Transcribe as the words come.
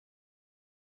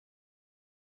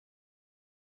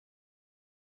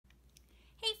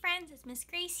Hey friends, it's Miss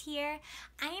Grace here.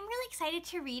 I am really excited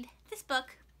to read this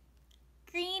book,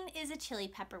 Green is a Chili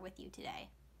Pepper, with you today.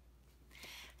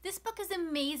 This book is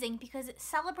amazing because it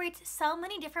celebrates so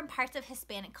many different parts of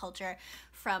Hispanic culture,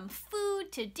 from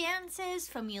food to dances,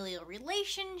 familial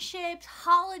relationships,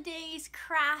 holidays,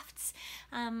 crafts,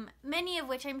 many of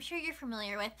which I'm sure you're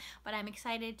familiar with, but I'm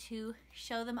excited to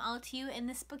show them all to you in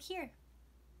this book here.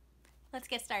 Let's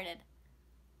get started.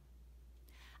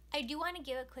 I do want to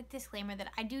give a quick disclaimer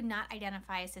that I do not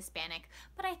identify as Hispanic,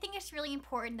 but I think it's really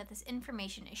important that this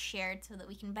information is shared so that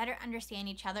we can better understand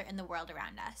each other and the world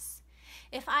around us.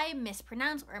 If I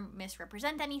mispronounce or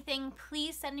misrepresent anything,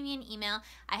 please send me an email.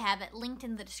 I have it linked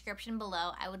in the description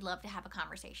below. I would love to have a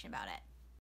conversation about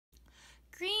it.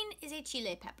 Green is a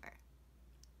Chile Pepper,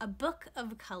 a book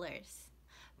of colors,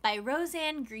 by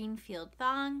Roseanne Greenfield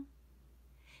Thong,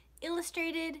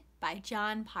 illustrated by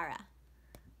John Para.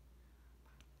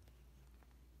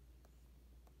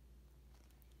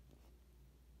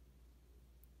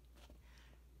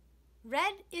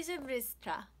 Red is a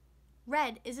ristra.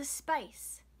 Red is a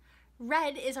spice.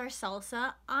 Red is our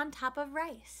salsa on top of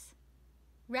rice.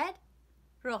 Red,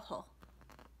 rojo.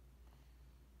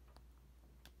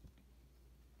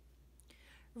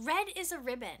 Red is a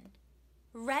ribbon.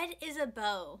 Red is a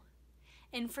bow.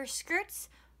 And for skirts,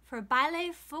 for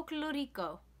baile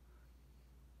folklorico.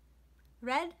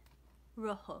 Red,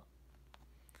 rojo.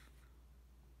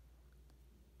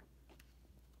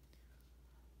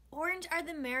 Orange are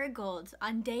the marigolds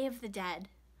on Day of the Dead.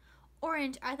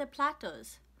 Orange are the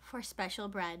platos for special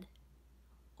bread.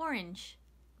 Orange,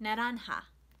 naranja.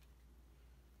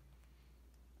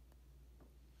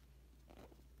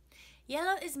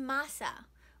 Yellow is masa.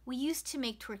 We used to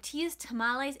make tortillas,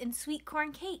 tamales, and sweet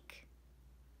corn cake.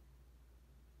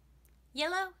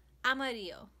 Yellow,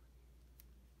 amarillo.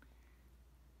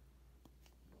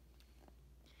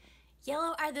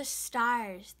 Yellow are the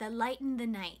stars that lighten the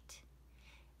night.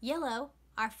 Yellow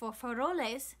are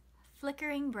fosforoles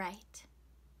flickering bright.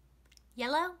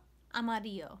 Yellow,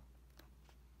 amarillo.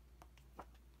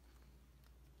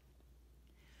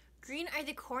 Green are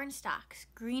the corn stalks.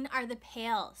 Green are the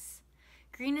pails.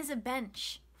 Green is a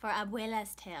bench for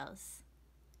abuela's tales.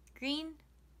 Green,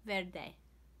 verde.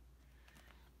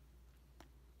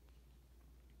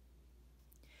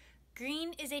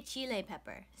 Green is a chile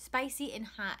pepper, spicy and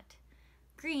hot.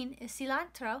 Green is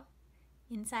cilantro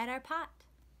inside our pot.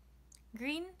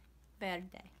 Green,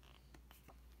 verde.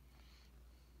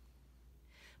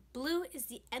 Blue is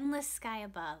the endless sky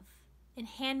above, and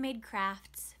handmade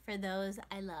crafts for those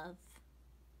I love.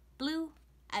 Blue,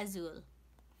 azul.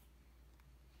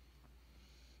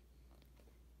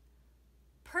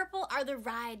 Purple are the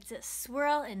rides that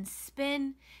swirl and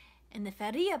spin, and the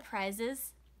feria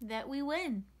prizes that we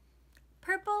win.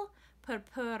 Purple,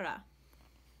 purpura.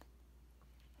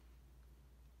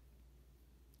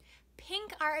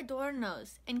 Pink are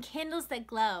adornos and candles that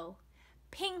glow.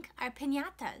 Pink are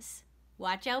piñatas.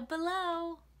 Watch out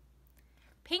below.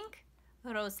 Pink,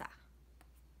 rosa.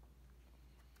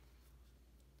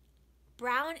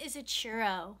 Brown is a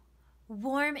churro,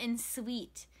 warm and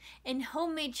sweet, and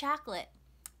homemade chocolate,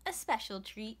 a special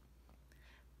treat.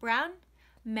 Brown,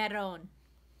 marron.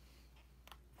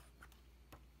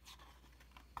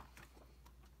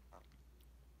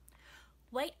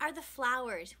 White are the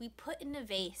flowers we put in a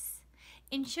vase,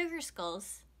 in sugar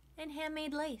skulls and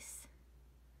handmade lace.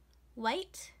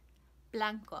 White,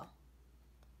 blanco.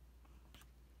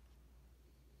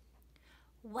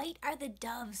 White are the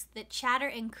doves that chatter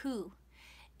and coo,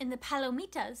 and the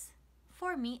palomitas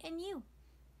for me and you.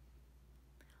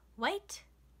 White,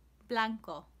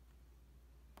 blanco.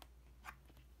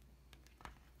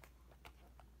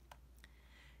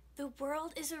 The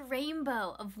world is a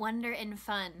rainbow of wonder and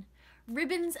fun,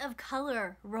 ribbons of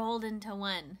color rolled into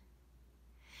one.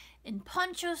 And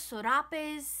ponchos,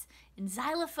 sorapes, and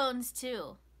xylophones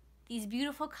too. These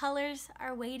beautiful colors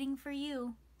are waiting for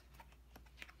you.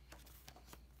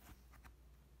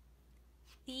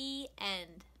 The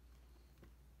end.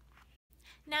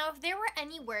 Now, if there were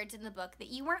any words in the book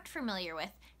that you weren't familiar with,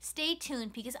 stay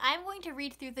tuned because I'm going to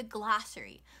read through the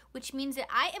glossary, which means that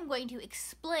I am going to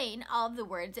explain all of the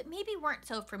words that maybe weren't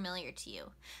so familiar to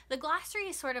you. The glossary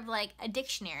is sort of like a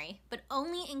dictionary, but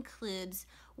only includes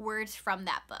words from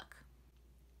that book.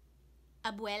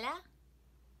 Abuela,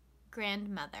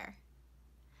 grandmother.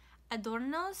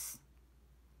 Adornos,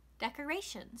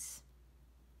 decorations.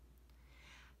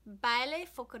 Baile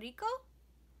folklorico,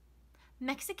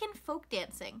 Mexican folk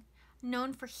dancing,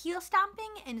 known for heel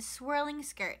stomping and swirling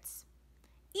skirts.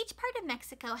 Each part of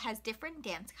Mexico has different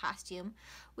dance costume,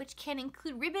 which can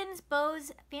include ribbons,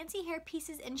 bows, fancy hair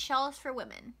pieces, and shawls for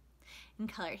women. in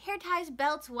colored hair ties,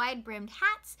 belts, wide-brimmed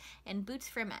hats, and boots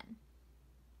for men.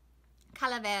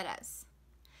 Calaveras.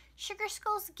 Sugar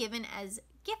skulls given as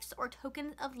gifts or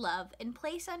tokens of love and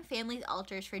placed on families'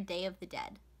 altars for Day of the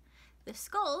Dead. The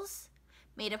skulls,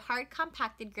 made of hard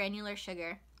compacted granular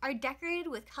sugar, are decorated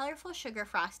with colorful sugar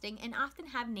frosting and often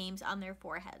have names on their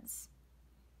foreheads.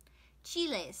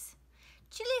 Chiles.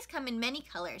 Chiles come in many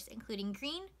colors, including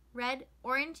green, red,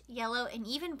 orange, yellow, and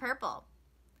even purple.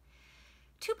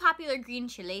 Two popular green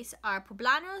chiles are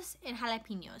poblanos and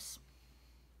jalapenos.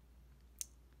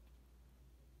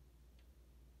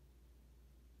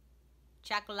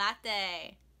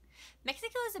 Chocolate.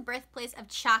 Mexico is the birthplace of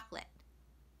chocolate,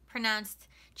 pronounced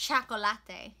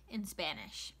chocolate in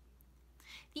Spanish.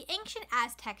 The ancient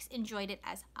Aztecs enjoyed it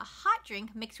as a hot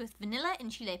drink mixed with vanilla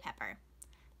and Chile pepper.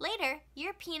 Later,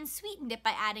 Europeans sweetened it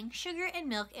by adding sugar and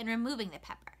milk and removing the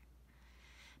pepper.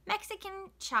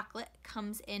 Mexican chocolate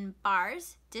comes in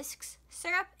bars, discs,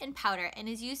 syrup, and powder and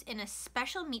is used in a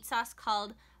special meat sauce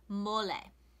called mole.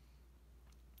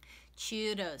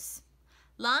 Churros.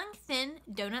 Long, thin,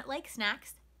 donut-like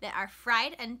snacks that are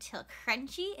fried until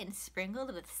crunchy and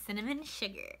sprinkled with cinnamon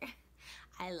sugar.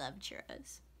 I love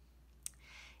churros.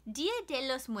 Dia de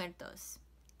los Muertos,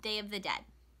 Day of the Dead.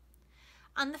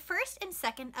 On the 1st and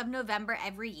 2nd of November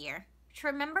every year, to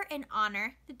remember and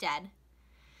honor the dead,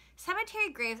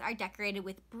 cemetery graves are decorated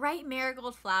with bright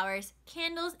marigold flowers,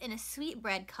 candles, and a sweet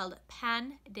bread called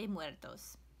pan de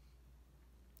muertos.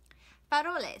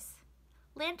 Faroles.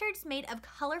 Lanterns made of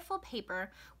colorful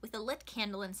paper with a lit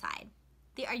candle inside.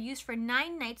 They are used for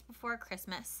 9 nights before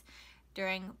Christmas,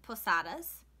 during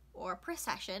posadas, or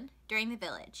procession, during the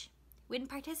village, when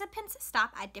participants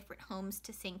stop at different homes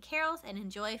to sing carols and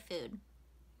enjoy food.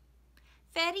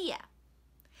 Feria.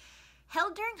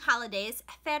 Held during holidays,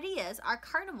 ferias are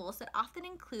carnivals that often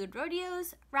include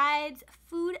rodeos, rides,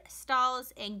 food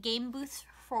stalls, and game booths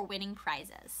for winning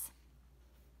prizes.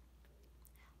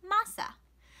 Masa.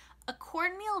 A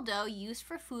cornmeal dough used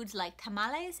for foods like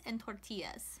tamales and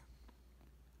tortillas.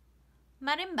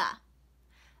 Marimba.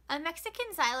 A Mexican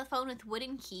xylophone with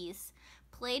wooden keys,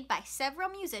 played by several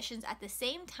musicians at the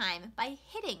same time by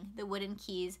hitting the wooden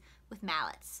keys with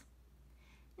mallets.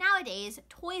 Nowadays,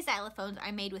 toy xylophones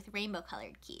are made with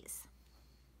rainbow-colored keys.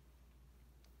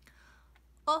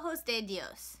 Ojos de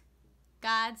Dios,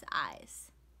 God's eyes.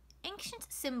 Ancient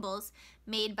symbols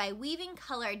made by weaving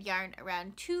colored yarn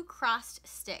around 2 crossed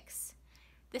sticks.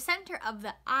 The center of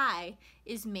the eye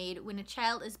is made when a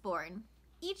child is born.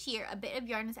 Each year, a bit of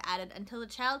yarn is added until the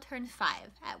child turns 5,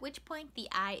 at which point the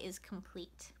eye is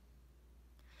complete.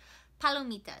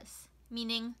 Palomitas,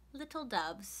 meaning little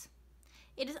doves.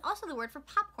 It is also the word for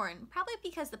popcorn, probably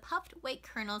because the puffed white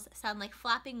kernels sound like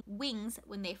flapping wings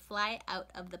when they fly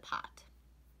out of the pot.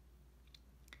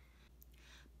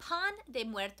 Pan de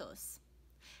Muertos.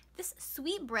 This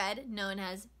sweet bread, known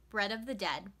as bread of the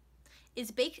dead, is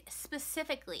baked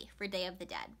specifically for Day of the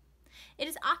Dead. It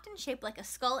is often shaped like a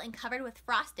skull and covered with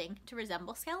frosting to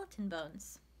resemble skeleton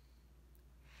bones.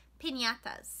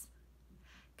 Piñatas.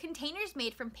 Containers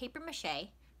made from paper mache,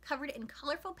 covered in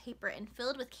colorful paper and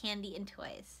filled with candy and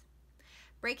toys.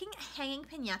 Breaking a hanging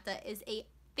piñata is a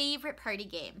favorite party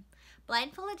game.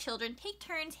 Blindfolded children take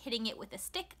turns hitting it with a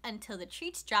stick until the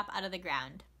treats drop out of the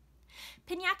ground.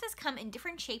 Piñatas come in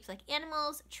different shapes like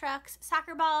animals, trucks,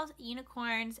 soccer balls,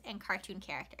 unicorns, and cartoon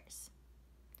characters.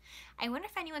 I wonder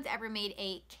if anyone's ever made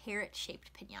a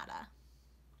carrot-shaped piñata.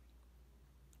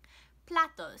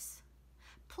 Platos.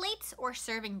 Plates or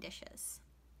serving dishes.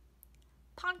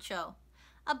 Poncho.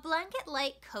 A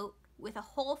blanket-like coat with a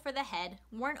hole for the head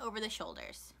worn over the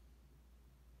shoulders.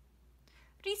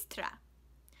 Ristra.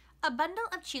 A bundle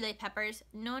of Chile peppers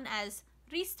known as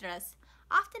ristras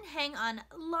often hang on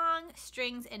long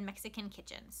strings in Mexican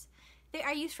kitchens. They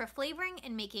are used for flavoring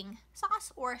and making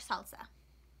sauce or salsa.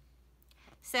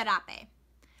 Serape.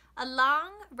 A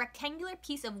long, rectangular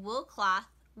piece of wool cloth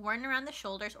worn around the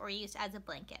shoulders or used as a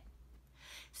blanket.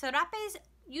 Serapes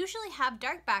usually have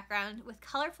dark background with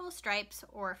colorful stripes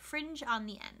or fringe on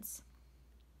the ends.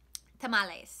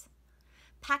 Tamales.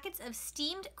 Packets of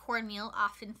steamed cornmeal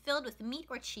often filled with meat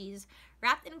or cheese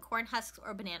wrapped in corn husks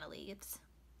or banana leaves.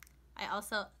 I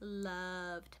also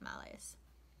love tamales.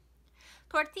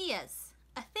 Tortillas.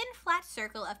 A thin, flat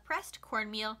circle of pressed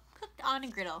cornmeal cooked on a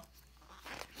griddle.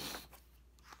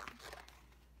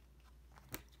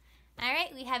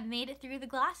 Alright, we have made it through the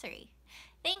glossary.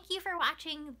 Thank you for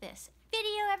watching this video,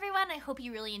 everyone. I hope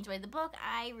you really enjoyed the book.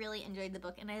 I really enjoyed the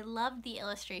book, and I loved the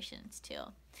illustrations, too.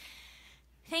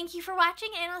 Thank you for watching,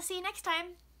 and I'll see you next time.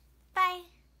 Bye!